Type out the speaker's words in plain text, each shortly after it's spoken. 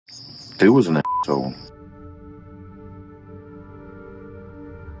He was an asshole.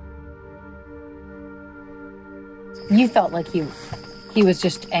 You felt like he was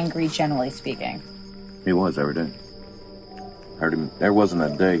just angry, generally speaking. He was every day. Heard him. There wasn't a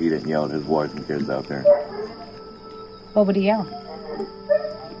day he didn't yell at his wife and kids out there. What would he yell?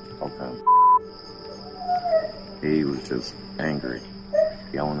 All kinds. He was just angry,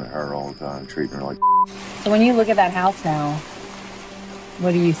 yelling at her all the time, treating her like. So when you look at that house now,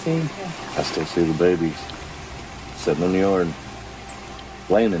 what do you see? I still see the babies sitting in the yard,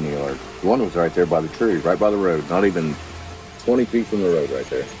 laying in the yard. One was right there by the tree, right by the road, not even 20 feet from the road right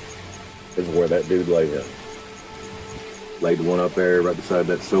there. This is where that dude laid him. Laid the one up there right beside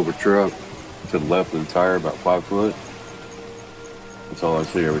that silver truck to the left of the tire, about 5 foot. That's all I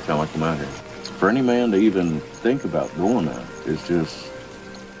see every time I come out here. For any man to even think about doing that is just,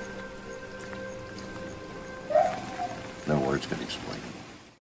 no words can explain it.